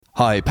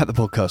Hi, Pat the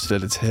Podcast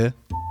Editor here.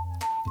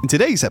 In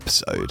today's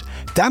episode,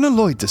 Dan and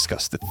Lloyd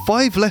discuss the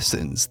 5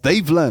 lessons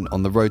they've learned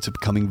on the road to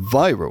becoming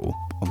viral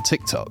on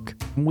TikTok.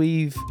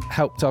 We've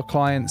helped our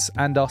clients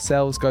and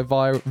ourselves go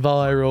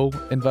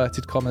viral,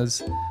 inverted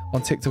commas,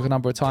 on TikTok a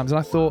number of times. And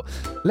I thought,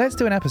 let's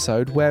do an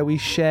episode where we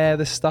share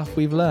the stuff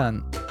we've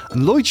learned.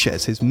 And Lloyd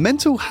shares his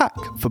mental hack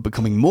for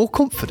becoming more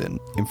confident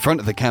in front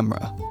of the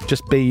camera.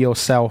 Just be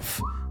yourself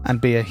and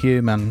be a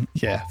human.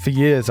 Yeah, for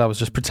years I was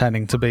just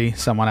pretending to be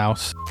someone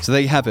else. So there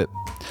you have it.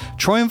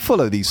 Try and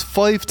follow these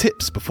 5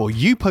 tips before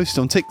you post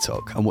on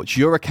TikTok and watch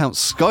your account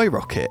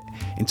skyrocket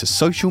into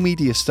social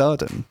media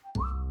stardom.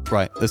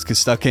 Right, let's get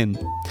stuck in.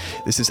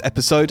 This is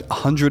episode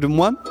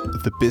 101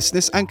 of the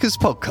Business Anchors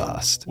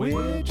Podcast.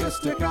 We're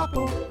just a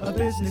couple of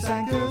business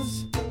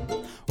anchors.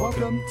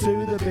 Welcome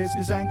to the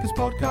Business Anchors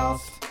Podcast.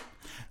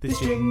 This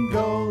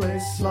jingle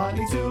is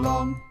slightly too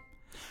long.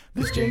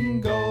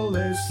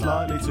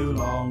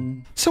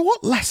 So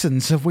what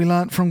lessons have we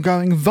learnt from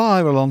going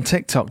viral on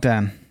TikTok,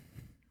 Dan?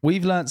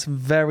 We've learnt some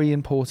very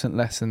important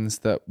lessons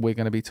that we're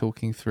going to be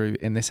talking through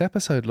in this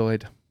episode,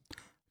 Lloyd.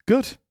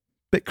 Good.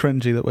 Bit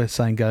cringy that we're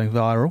saying going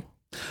viral.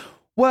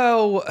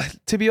 Well,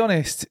 to be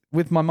honest,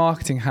 with my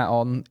marketing hat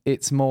on,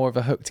 it's more of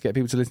a hook to get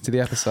people to listen to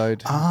the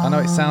episode. I know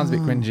it sounds a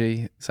bit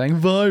cringy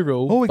saying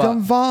viral. Oh, we've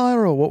gone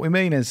viral. What we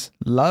mean is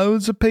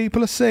loads of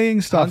people are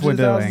seeing stuff we're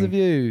doing. Thousands of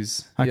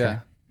views. Okay.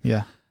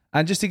 Yeah.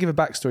 And just to give a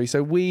backstory,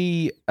 so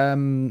we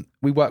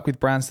work with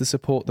brands to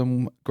support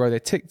them grow their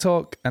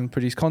TikTok and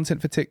produce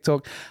content for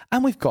TikTok.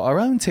 And we've got our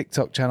own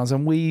TikTok channels,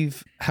 and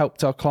we've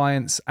helped our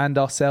clients and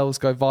ourselves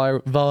go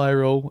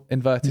viral,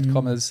 inverted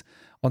commas,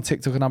 on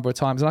TikTok a number of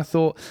times. And I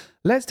thought,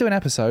 let's do an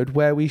episode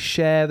where we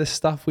share the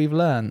stuff we've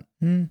learned.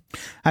 And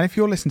if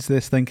you're listening to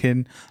this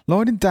thinking,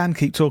 Lloyd and Dan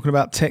keep talking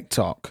about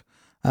TikTok,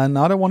 and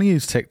I don't want to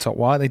use TikTok.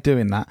 Why are they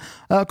doing that?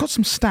 I've got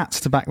some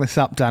stats to back this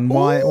up, Dan.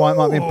 Why it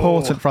might be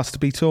important for us to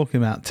be talking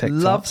about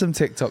TikTok. Love some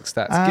TikTok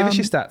stats. Give us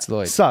your stats,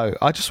 Lloyd. So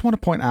I just want to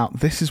point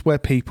out this is where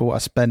people are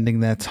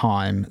spending their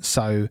time.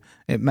 So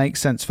it makes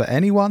sense for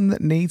anyone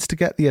that needs to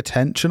get the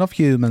attention of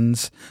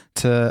humans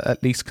to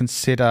at least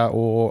consider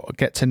or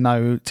get to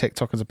know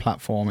TikTok as a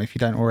platform if you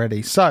don't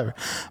already. So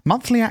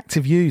monthly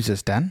active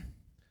users, Dan.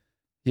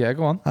 Yeah,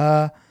 go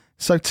on.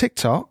 So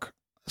TikTok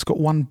has got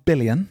 1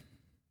 billion.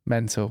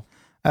 Mental.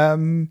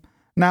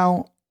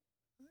 Now,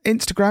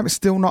 Instagram is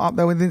still not up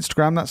there with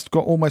Instagram. That's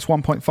got almost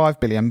 1.5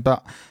 billion,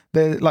 but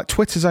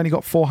Twitter's only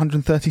got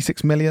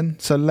 436 million,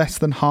 so less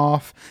than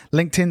half.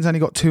 LinkedIn's only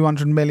got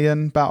 200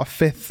 million, about a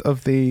fifth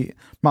of the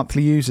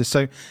monthly users.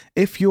 So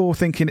if you're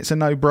thinking it's a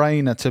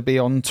no-brainer to be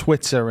on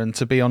Twitter and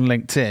to be on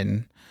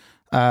LinkedIn,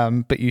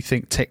 but you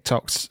think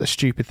TikTok's a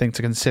stupid thing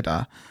to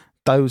consider,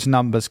 those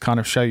numbers kind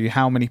of show you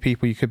how many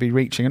people you could be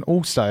reaching. And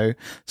also,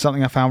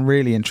 something I found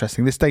really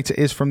interesting, this data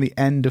is from the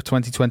end of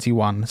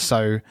 2021.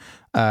 So,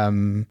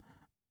 a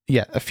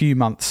few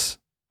months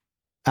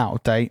out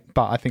of date,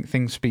 but I think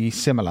things will be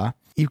similar.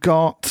 You've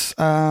got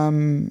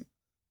YouTube,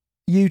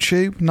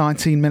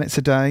 19 minutes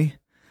a day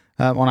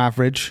on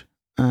average.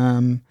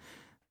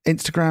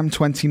 Instagram,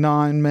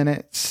 29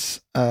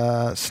 minutes.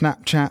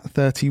 Snapchat,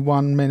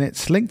 31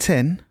 minutes.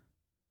 LinkedIn,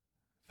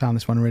 found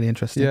this one really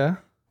interesting. Yeah.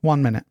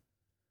 1 minute.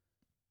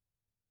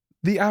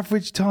 The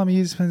average time a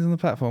user spends on the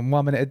platform,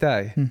 1 minute a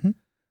day? Mm-hmm.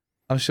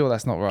 I'm sure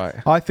that's not right.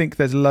 I think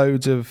there's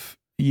loads of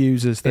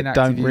users that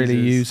Inactive don't really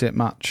users. use it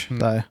much,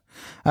 though.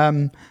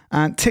 And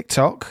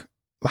TikTok,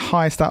 the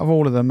highest out of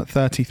all of them at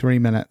 33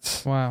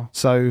 minutes. Wow.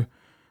 So,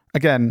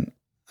 again,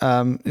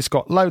 it's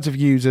got loads of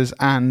users,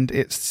 and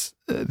it's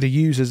the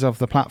users of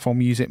the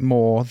platform use it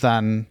more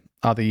than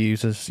other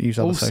users use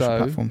other social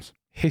platforms.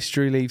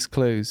 History leaves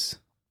clues.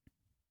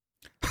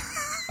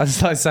 I just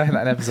started saying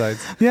that in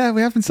episodes. Yeah,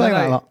 we have been saying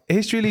that a lot.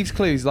 History leaves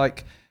clues.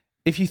 Like,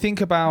 if you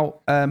think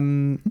about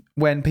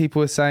when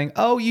people were saying,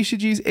 oh, you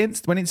should use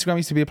when Instagram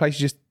used to be a place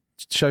you just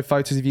show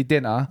photos of your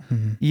dinner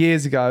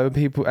years ago,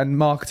 and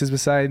marketers were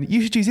saying,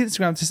 you should use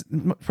Instagram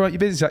to promote your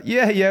business. Like,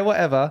 yeah,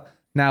 whatever.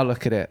 Now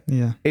look at it.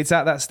 Yeah. It's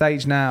at that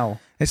stage now.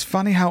 It's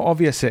funny how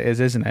obvious it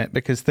is, isn't it?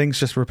 Because things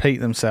just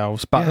repeat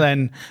themselves. But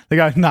then they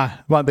go, no,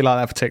 it won't be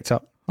like that for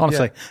TikTok.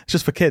 Honestly, it's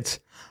just for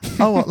kids.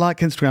 Oh, what, like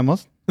Instagram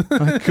was?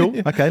 Cool.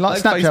 Okay,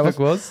 like Snapchat Facebook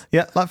was.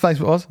 Yeah, like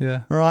Facebook was.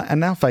 Yeah. All right, and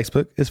now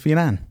Facebook is for your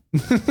nan.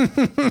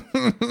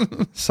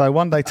 So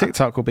one day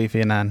TikTok will be for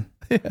your nan.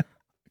 Yeah.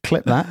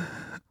 Clip that.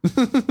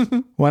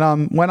 When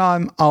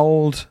I'm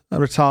old,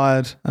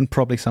 retired, and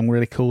probably some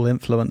really cool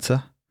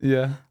influencer,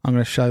 Yeah. I'm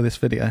going to show this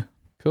video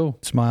Cool.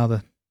 to my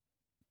other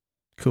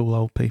cool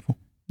old people.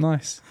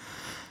 Nice.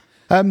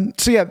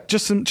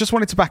 Just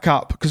wanted to back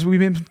up because we've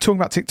been talking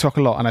about TikTok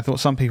a lot, and I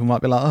thought some people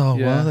might be like,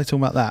 why are they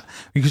talking about that?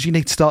 Because you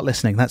need to start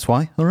listening. That's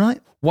why. All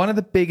right. One of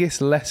the biggest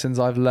lessons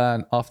I've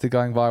learned after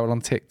going viral on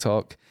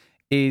TikTok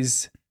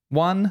is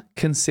 1,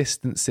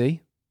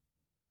 consistency,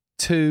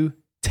 2,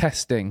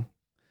 testing.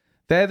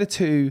 They're the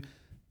 2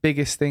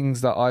 biggest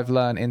things that I've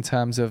learned in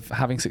terms of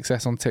having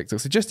success on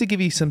TikTok. So just to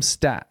give you some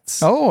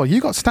stats. Oh,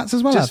 you got stats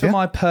as well, just have for you?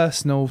 my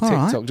personal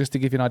TikTok, right. just to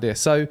give you an idea.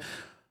 So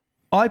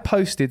I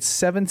posted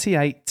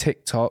 78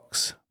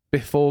 TikToks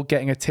before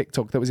getting a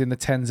TikTok that was in the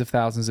tens of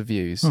thousands of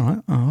views. All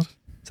right. Odd.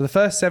 So the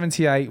first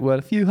 78 were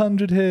a few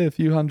hundred here, a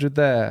few hundred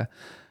there.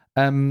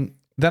 Then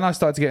I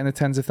started to get in the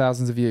tens of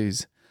thousands of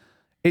views.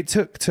 It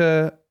took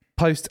to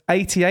post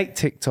 88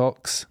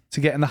 TikToks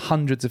to get in the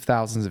hundreds of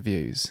thousands of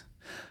views.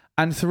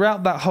 And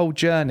throughout that whole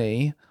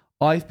journey,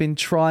 I've been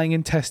trying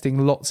and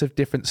testing lots of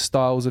different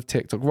styles of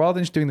TikTok rather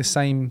than just doing the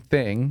same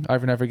thing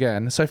over and over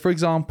again. So for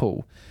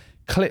example,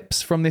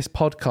 clips from this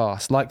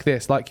podcast like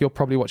this, like you're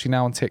probably watching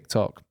now on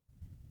TikTok,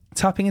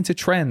 tapping into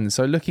trends.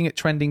 So looking at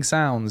trending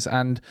sounds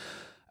and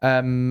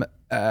creating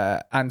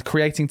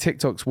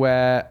TikToks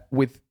where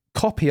with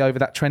copy over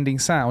that trending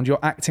sound, you're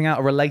acting out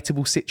a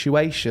relatable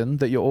situation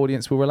that your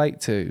audience will relate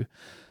to.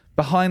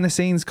 Behind the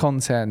scenes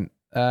content,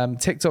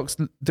 TikTok's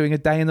doing a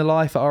day in the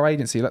life at our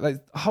agency, like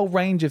a whole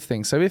range of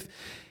things. So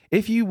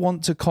if you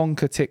want to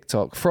conquer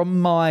TikTok, from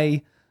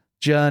my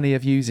journey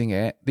of using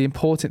it, the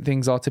important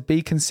things are to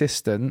be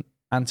consistent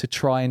and to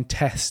try and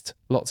test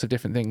lots of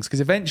different things,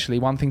 because eventually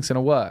one thing's going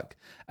to work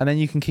and then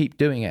you can keep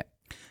doing it.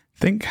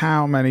 Think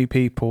how many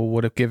people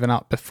would have given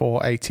up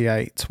before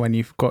 88 when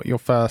you've got your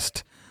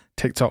first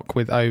TikTok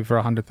with over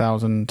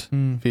 100,000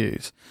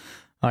 views.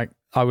 Like,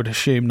 I would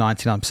assume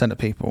 99% of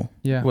people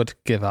would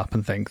give up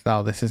and think,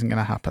 oh, this isn't going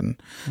to happen.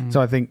 So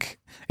I think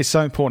it's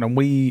so important.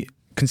 And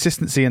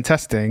consistency and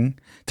testing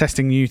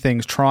new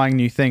things, trying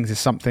new things is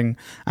something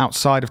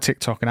outside of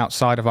TikTok and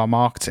outside of our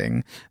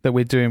marketing that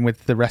we're doing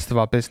with the rest of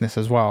our business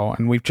as well.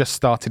 And we've just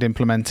started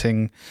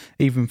implementing,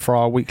 even for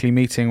our weekly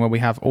meeting where we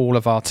have all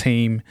of our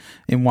team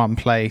in one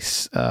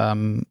place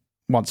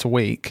once a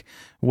week,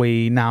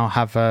 we now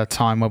have a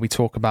time where we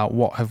talk about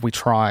what have we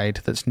tried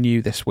that's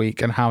new this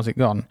week and how's it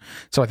gone.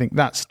 So I think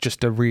that's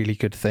just a really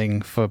good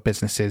thing for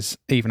businesses,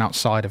 even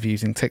outside of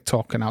using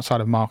TikTok and outside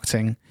of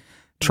marketing,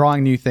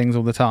 trying new things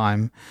all the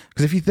time.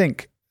 Because if you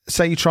think,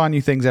 say you try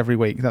new things every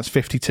week, that's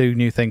 52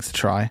 new things to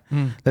try.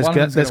 There's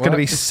going to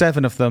be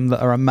 7 of them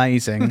that are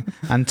amazing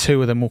and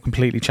 2 of them will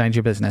completely change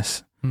your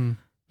business.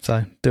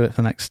 So do it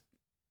for the next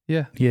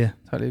year.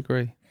 Totally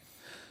agree.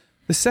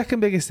 The second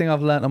biggest thing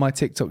I've learned on my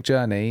TikTok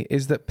journey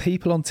is that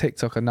people on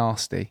TikTok are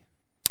nasty.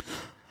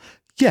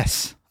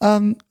 Yes.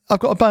 I've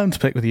got a bone to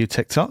pick with you,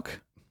 TikTok.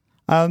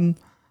 My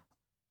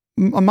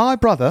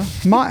brother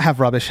might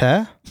have rubbish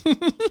hair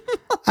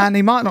and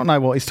he might not know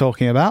what he's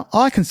talking about.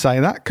 I can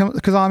say that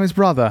because I'm his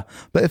brother.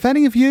 But if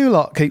any of you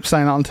lot keep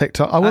saying that on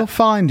TikTok, I will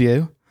find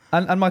you.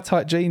 And my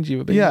tight jeans, you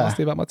were being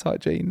nasty about my tight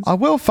jeans. I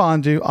will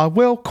find you. I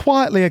will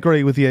quietly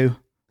agree with you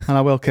and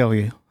I will kill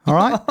you. All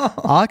right?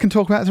 I can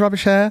talk about his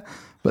rubbish hair.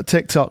 But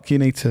TikTok, you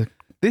need to.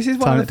 This is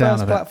one of the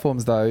first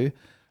platforms, though.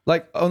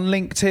 Like on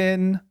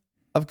LinkedIn,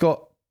 I've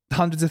got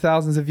hundreds of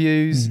thousands of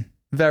views,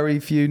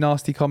 very few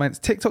nasty comments.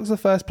 TikTok's the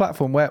first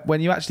platform where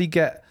when you actually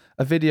get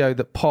a video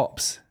that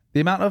pops, the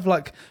amount of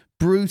like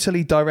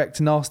brutally direct,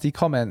 nasty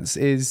comments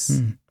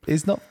is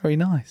not very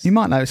nice. You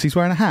might notice he's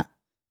wearing a hat.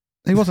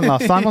 He wasn't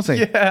last time, was he?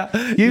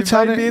 Yeah. You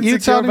told him he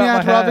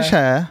had rubbish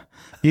hair.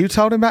 You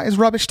told him about his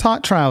rubbish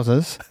tight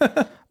trousers.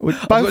 I've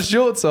got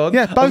shorts on.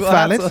 Yeah, both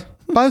valid.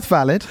 Both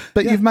valid,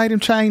 but you've made him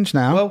change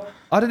now. Well,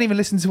 I don't even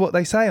listen to what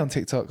they say on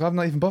TikTok. I'm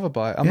not even bothered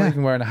by it. I'm not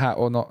even wearing a hat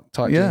or not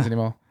tight jeans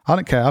anymore. I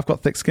don't care. I've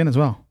got thick skin as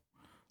well.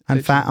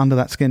 And fat under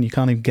that skin. You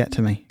can't even get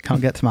to me. Can't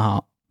get to my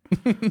heart,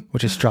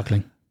 which is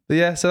struggling. But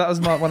yeah, so that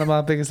was one of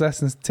my biggest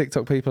lessons.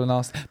 TikTok people are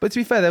nasty. But to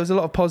be fair, there was a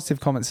lot of positive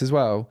comments as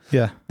well.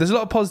 Yeah. There's a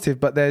lot of positive,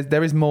 but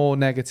there is more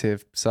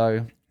negative.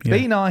 So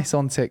be nice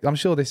on TikTok. I'm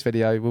sure this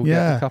video will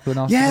get a couple of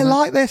nasty comments.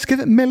 Like this.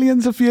 Give it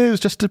millions of views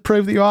just to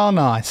prove that you are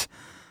nice.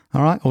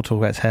 All right. Or talk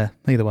about his hair.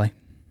 Either way.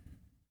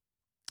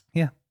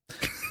 Yeah.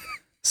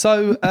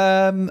 So,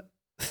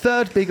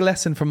 third big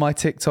lesson from my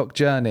TikTok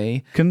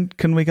journey.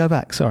 Can we go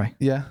back? Sorry.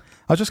 Yeah.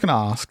 I was just going to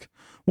ask,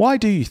 why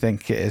do you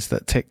think it is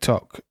that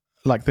TikTok,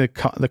 like the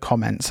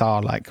comments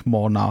are like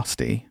more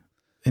nasty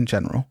in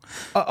general?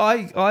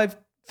 I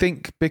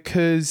think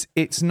because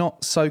it's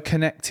not so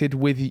connected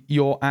with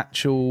your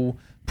actual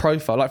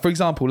profile. Like, for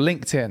example,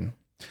 LinkedIn.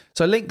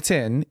 So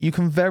LinkedIn, you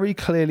can very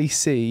clearly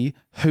see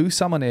who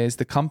someone is,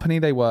 the company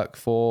they work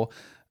for,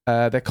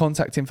 their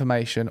contact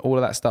information, all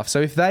of that stuff. So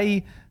if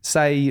they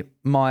say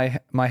my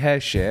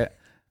hair's shit,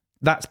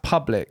 that's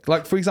public.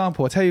 Like, for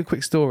example, I'll tell you a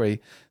quick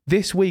story.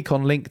 This week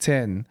on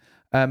LinkedIn,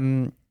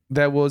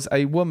 there was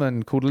a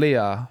woman called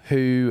Leah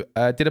who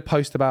did a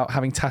post about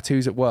having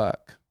tattoos at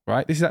work,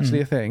 right? This is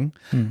actually a thing.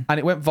 And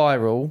it went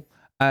viral.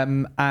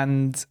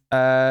 And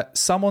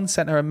someone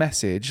sent her a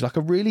message, like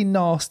a really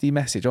nasty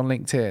message on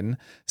LinkedIn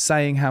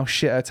saying how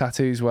shit her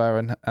tattoos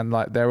were and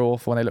like they're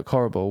awful and they look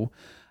horrible.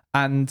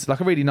 And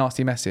like a really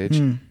nasty message.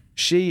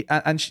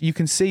 You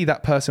can see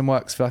that person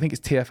works for, I think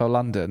it's TfL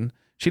London.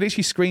 She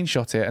literally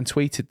screenshot it and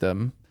tweeted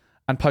them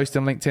and posted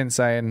on LinkedIn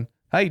saying,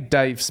 hey,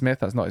 Dave Smith,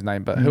 that's not his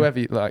name, but whoever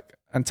you like,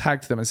 and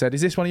tagged them and said, is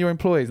this one of your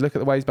employees? Look at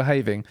the way he's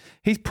behaving.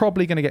 He's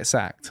probably going to get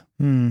sacked.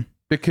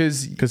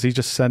 Because he's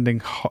just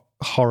sending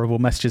horrible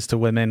messages to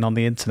women on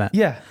the internet.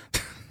 Yeah.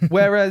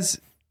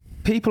 Whereas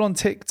people on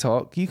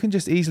TikTok, you can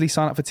just easily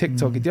sign up for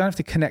TikTok. You don't have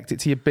to connect it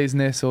to your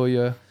business or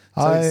your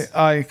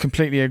I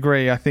completely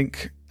agree. I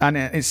think, and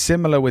it's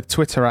similar with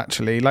Twitter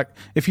actually. Like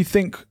if you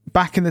think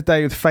back in the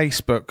day with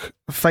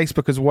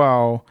Facebook as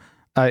well,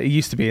 it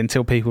used to be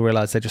until people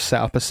realised they just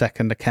set up a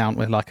second account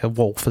with like a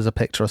wolf as a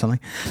picture or something.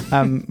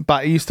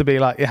 But it used to be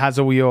like it has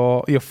all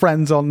your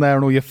friends on there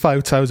and all your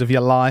photos of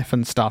your life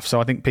and stuff. So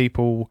I think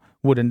people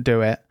wouldn't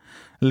do it.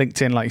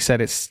 LinkedIn, like you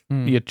said, it's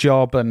your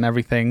job and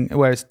everything.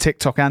 Whereas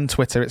TikTok and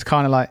Twitter, it's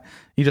kind of like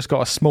you just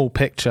got a small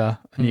picture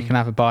and you can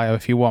have a bio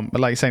if you want.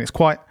 But like you're saying, it's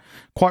quite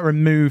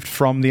removed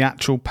from the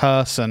actual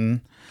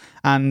person.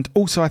 And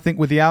also, I think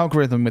with the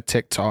algorithm with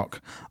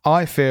TikTok,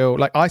 I feel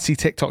like I see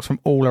TikToks from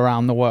all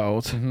around the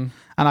world. And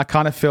I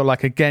kind of feel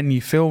like, again, you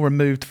feel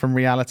removed from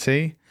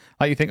reality.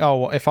 Like you think, oh,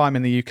 well, if I'm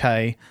in the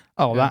UK,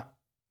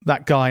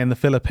 that guy in the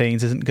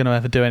Philippines isn't going to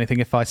ever do anything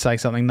if I say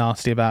something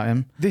nasty about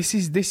him. This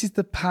is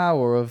the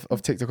power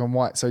of TikTok and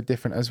why it's so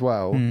different as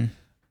well.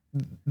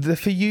 The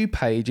For You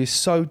page is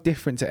so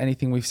different to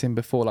anything we've seen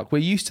before. Like we're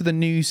used to the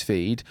news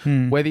feed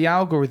where the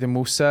algorithm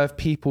will serve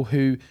people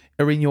who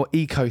are in your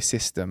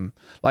ecosystem.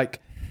 Like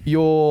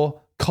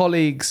your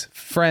colleagues'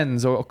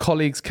 friends or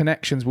colleagues'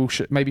 connections will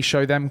maybe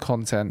show them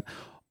content.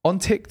 On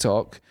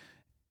TikTok,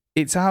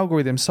 its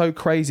algorithm so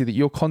crazy that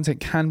your content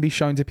can be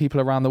shown to people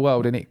around the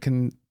world and it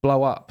can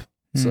blow up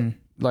so,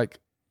 like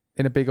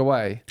in a bigger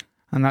way.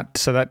 And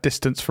that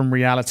distance from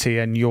reality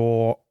and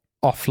your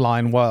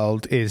offline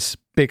world is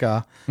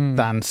bigger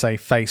than say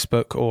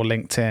Facebook or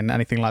LinkedIn,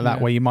 anything like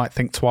that, where you might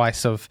think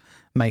twice of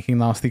making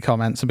nasty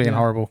comments and being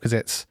horrible because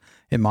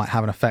it might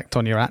have an effect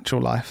on your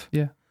actual life.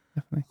 Yeah,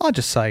 definitely. I'd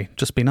just say,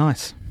 just be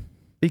nice.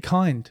 Be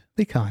kind.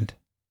 Be kind.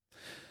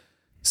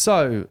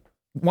 So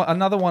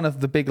another one of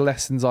the big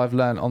lessons I've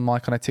learned on my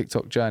kind of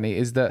TikTok journey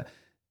is that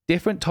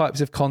different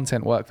types of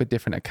content work for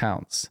different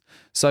accounts.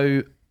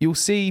 So you'll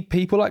see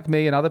people like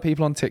me and other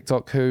people on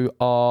TikTok who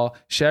are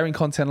sharing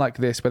content like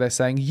this where they're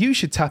saying, you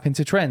should tap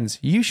into trends.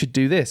 You should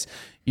do this.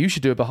 You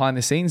should do a behind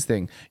the scenes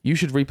thing. You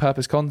should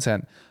repurpose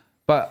content.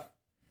 But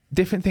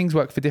different things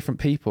work for different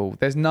people.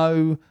 There's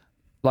no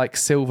like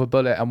silver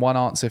bullet and one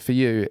answer for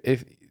you.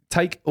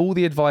 Take all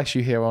the advice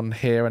you hear on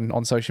here and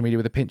on social media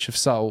with a pinch of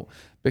salt,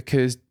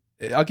 because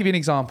I'll give you an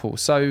example.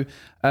 So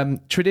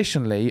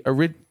traditionally,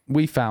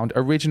 we found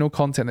original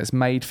content that's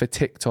made for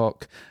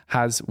TikTok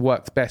has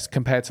worked best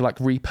compared to like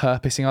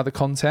repurposing other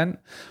content.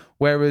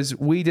 Whereas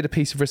we did a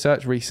piece of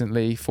research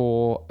recently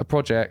for a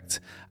project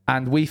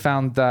and we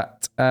found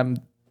that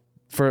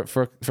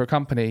for a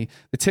company,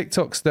 the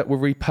TikToks that were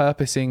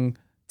repurposing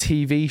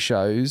TV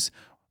shows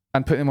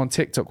and putting them on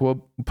TikTok were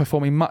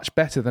performing much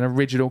better than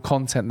original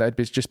content that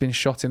had just been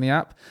shot in the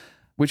app,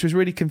 which was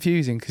really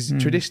confusing because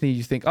traditionally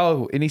you think,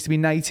 oh, it needs to be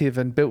native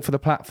and built for the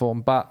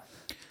platform, but...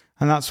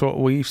 And that's what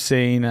we've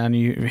seen, and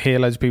you hear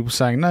loads of people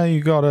saying, no,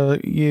 you got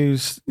to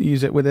use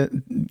it with it,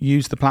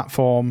 use the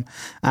platform,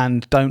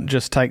 and don't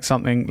just take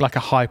something like a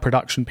high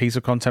production piece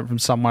of content from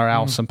somewhere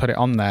else and put it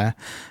on there.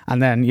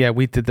 And then,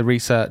 we did the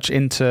research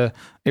into,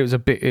 it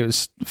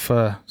was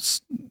for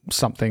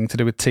something to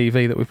do with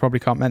TV that we probably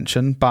can't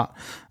mention, but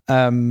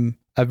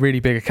a really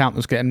big account that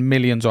was getting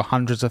millions or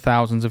hundreds of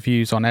thousands of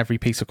views on every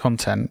piece of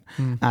content.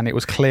 And it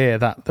was clear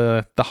that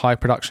the high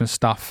production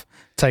stuff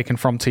taken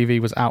from TV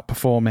was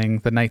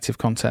outperforming the native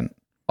content.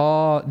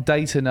 Our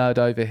data nerd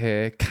over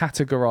here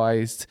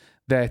categorized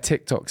their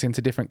TikToks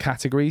into different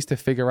categories to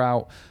figure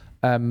out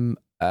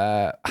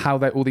how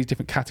all these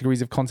different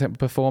categories of content were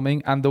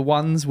performing. And the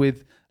ones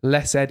with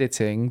less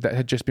editing that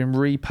had just been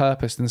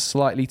repurposed and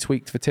slightly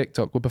tweaked for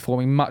TikTok were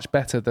performing much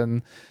better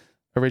than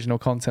original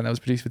content that was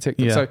produced for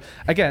TikTok. Yeah. So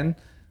again,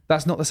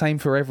 that's not the same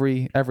for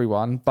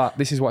everyone, but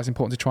this is why it's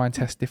important to try and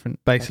test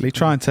different... Basically,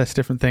 try and test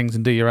different things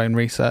and do your own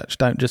research.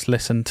 Don't just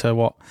listen to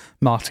what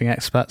marketing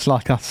experts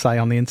like us say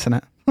on the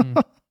internet.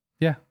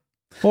 Yeah.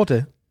 Or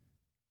do.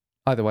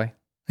 Either way.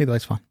 Either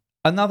way's fine.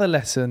 Another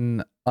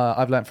lesson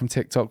I've learned from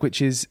TikTok,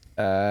 which is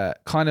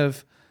kind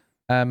of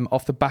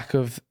off the back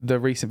of the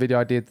recent video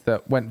I did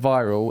that went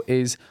viral,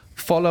 is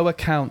follow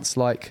accounts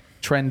like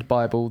Trend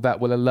Bible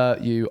that will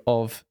alert you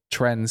of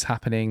trends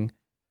happening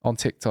on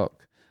TikTok.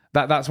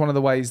 That's one of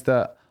the ways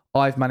that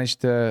I've managed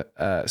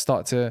to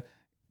start to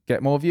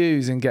get more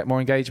views and get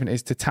more engagement,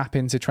 is to tap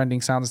into trending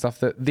sound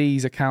stuff that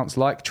these accounts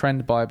like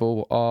Trend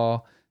Bible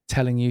are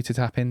telling you to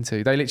tap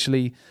into. They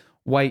literally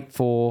wait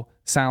for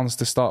sounds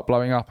to start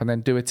blowing up and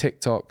then do a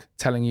TikTok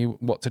telling you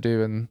what to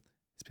do, and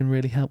it's been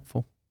really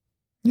helpful.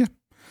 Yeah,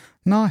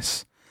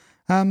 nice.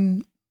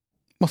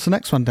 What's the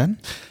next one, Dan?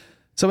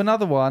 So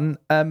another one,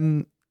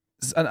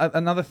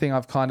 another thing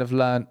I've kind of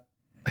learned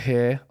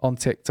here on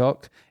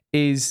TikTok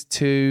is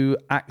to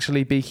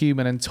actually be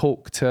human and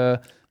talk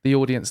to the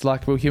audience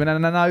like a real human.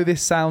 And I know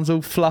this sounds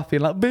all fluffy,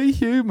 like be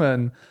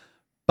human,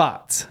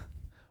 but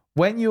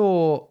when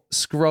you're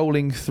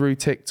scrolling through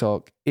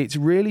TikTok, it's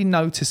really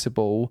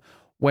noticeable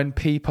when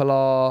people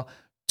are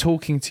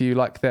talking to you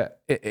like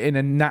that in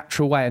a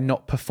natural way and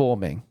not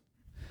performing.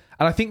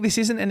 And I think this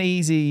isn't an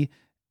easy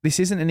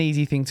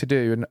thing to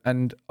do.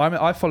 And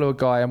I follow a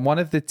guy, and one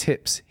of the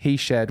tips he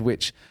shared,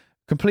 which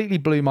completely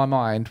blew my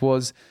mind,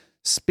 was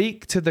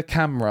speak to the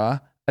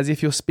camera as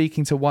if you're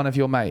speaking to one of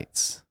your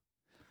mates.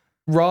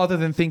 rather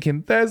than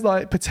thinking there's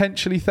like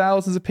potentially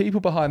thousands of people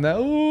behind there.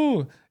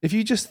 Oh, if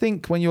you just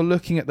think when you're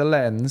looking at the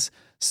lens,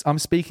 I'm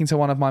speaking to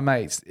one of my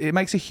mates, it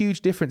makes a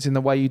huge difference in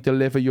the way you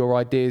deliver your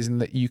ideas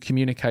and that you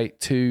communicate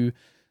to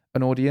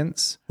an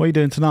audience. What are you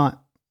doing tonight?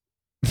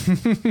 Want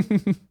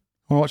to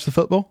watch the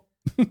football?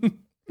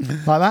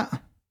 Like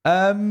that?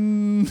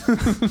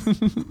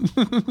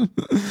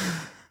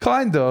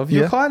 Kind of.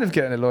 You're Yeah. kind of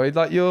getting it, Lloyd.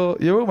 Like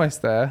you're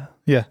almost there.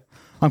 Yeah.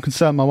 I'm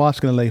concerned my wife's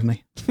going to leave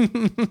me.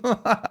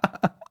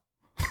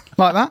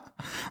 Like that?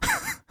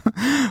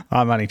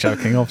 I'm only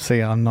joking.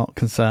 Obviously, I'm not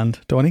concerned.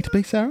 Do I need to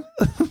be, Sarah?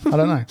 I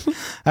don't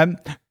know.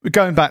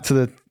 Going back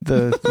to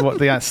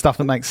the stuff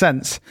that makes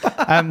sense.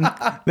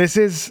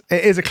 It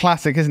is a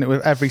classic, isn't it,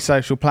 with every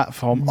social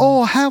platform?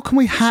 Oh, how can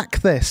we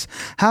hack this?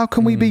 How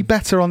can we be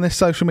better on this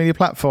social media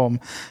platform?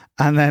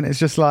 And then it's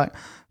just like,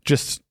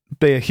 just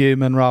be a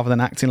human rather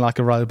than acting like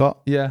a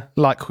robot. Yeah.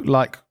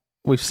 Like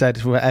we've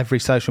said with every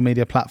social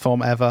media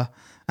platform ever.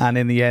 And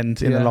in the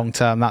end, in the long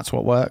term, that's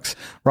what works.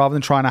 Rather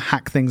than trying to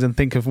hack things and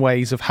think of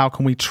ways of how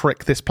can we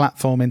trick this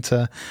platform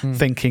into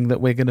thinking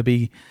that we're going to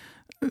be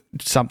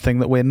something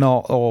that we're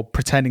not, or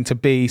pretending to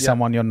be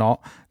someone you're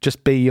not.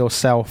 Just be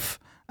yourself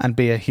and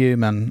be a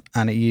human,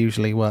 and it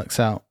usually works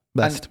out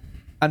best.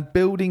 And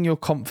building your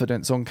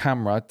confidence on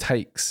camera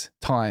takes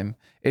time.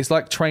 It's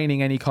like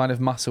training any kind of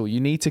muscle. You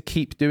need to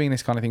keep doing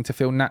this kind of thing to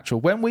feel natural.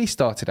 When we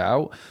started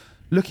out,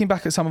 looking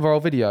back at some of our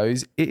old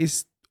videos, it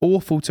is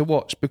awful to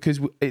watch because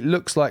it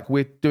looks like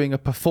we're doing a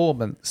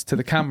performance to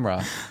the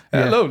camera.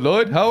 Hello,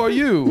 Lloyd. How are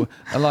you?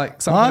 And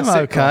like, I'm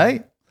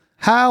okay.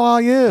 How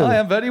are you? I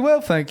am very well,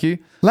 thank you.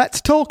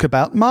 Let's talk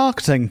about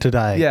marketing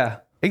today. Yeah,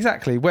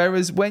 exactly.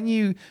 Whereas when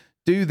you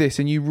do this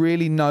and you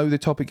really know the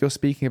topic you're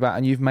speaking about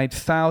and you've made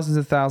thousands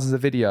and thousands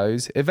of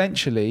videos,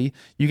 eventually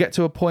you get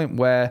to a point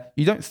where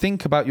you don't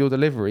think about your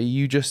delivery.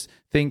 You just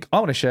think, I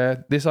want to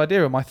share this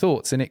idea and my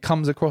thoughts, and it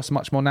comes across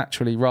much more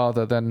naturally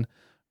rather than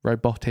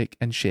robotic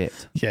and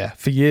shit. Yeah,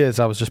 for years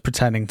I was just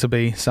pretending to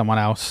be someone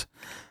else,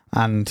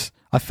 and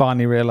I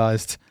finally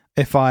realised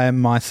if I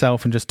am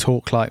myself and just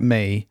talk like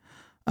me,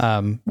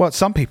 well,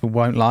 some people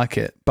won't like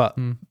it, but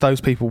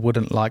those people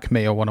wouldn't like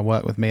me or want to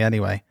work with me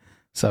anyway,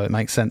 so it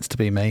makes sense to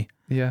be me.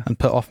 Yeah. And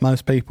put off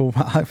most people,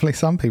 but hopefully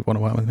some people want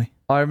to work with me.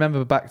 I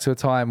remember back to a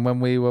time when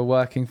we were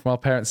working from our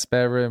parents'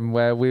 spare room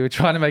where we were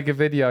trying to make a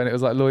video, and it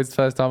was like Lloyd's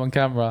first time on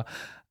camera.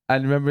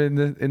 And remember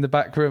in the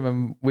back room,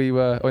 and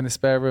or in the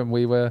spare room,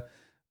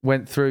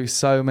 went through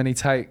so many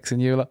takes, and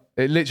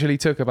it literally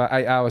took about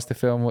 8 hours to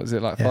film. What was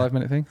it, like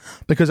 5-minute thing?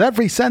 Because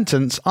every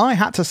sentence I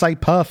had to say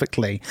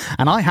perfectly,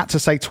 and I had to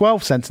say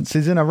 12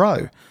 sentences in a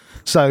row.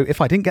 So if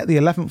I didn't get the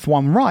 11th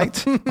one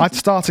right, I'd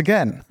start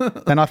again.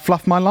 Then I'd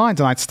fluff my lines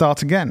and I'd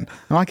start again.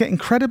 And I get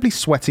incredibly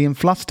sweaty and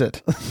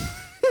flustered.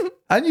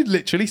 And you'd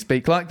literally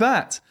speak like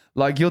that,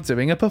 like you're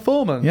doing a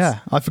performance. Yeah,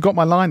 I forgot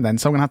my line then,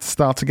 so I'm going to have to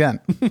start again.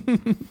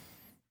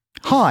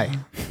 Hi.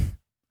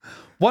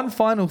 One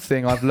final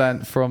thing I've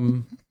learnt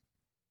from...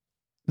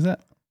 Is that...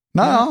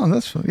 No,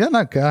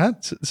 no, go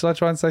ahead. Shall I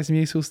try and say some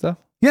useful stuff?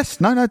 Yes,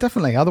 no,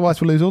 definitely.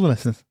 Otherwise we'll lose all the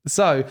listeners.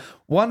 So,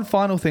 one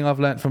final thing I've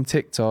learnt from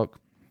TikTok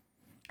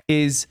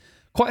is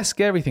quite a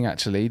scary thing,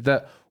 actually,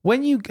 that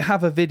when you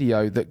have a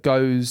video that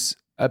goes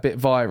a bit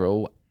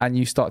viral and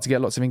you start to get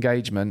lots of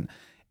engagement,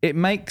 it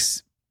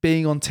makes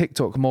being on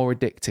TikTok more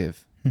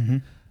addictive. Mm-hmm.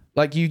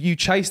 Like you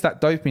chase that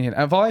dopamine hit.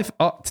 And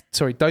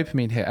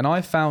dopamine hit. And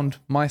I found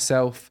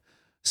myself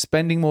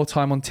spending more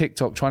time on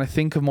TikTok trying to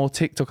think of more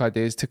TikTok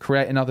ideas to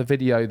create another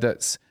video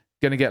that's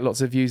going to get lots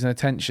of views and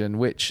attention,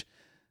 which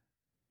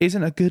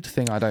isn't a good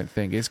thing, I don't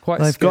think. It's quite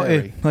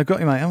scary. They've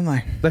got you, mate, haven't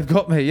they? They've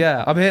got me,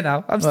 yeah. I'm here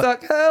now. I'm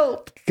stuck.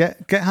 Help!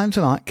 Get home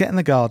tonight, get in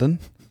the garden,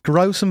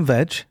 grow some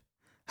veg,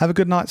 have a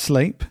good night's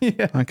sleep,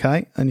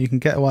 okay? And you can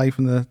get away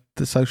from the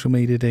social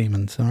media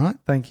demons, all right?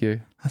 Thank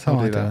you. That's how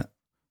I do it.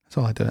 That's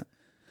how I do it.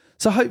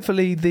 So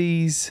hopefully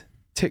these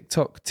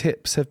TikTok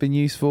tips have been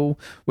useful.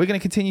 We're going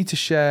to continue to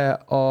share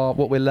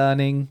what we're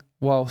learning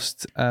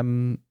whilst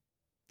running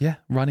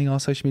our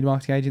social media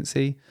marketing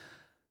agency.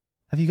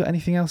 Have you got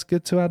anything else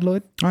good to add,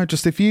 Lloyd? No,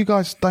 just if you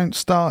guys don't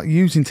start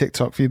using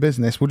TikTok for your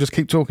business, we'll just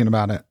keep talking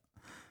about it.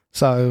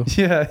 So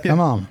come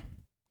on,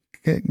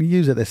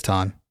 use it this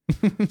time.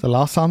 It's the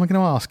last time I'm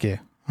going to ask you.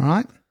 All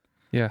right?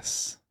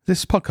 Yes. Is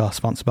this podcast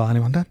sponsored by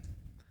anyone, Dad?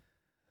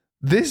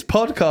 This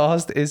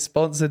podcast is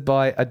sponsored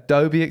by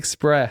Adobe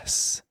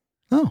Express.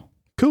 Oh,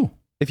 cool.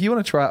 If you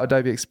want to try out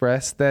Adobe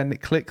Express, then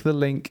click the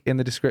link in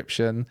the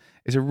description.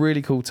 It's a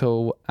really cool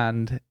tool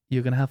and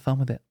you're going to have fun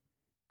with it.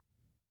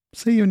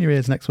 See you in your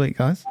ears next week,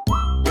 guys.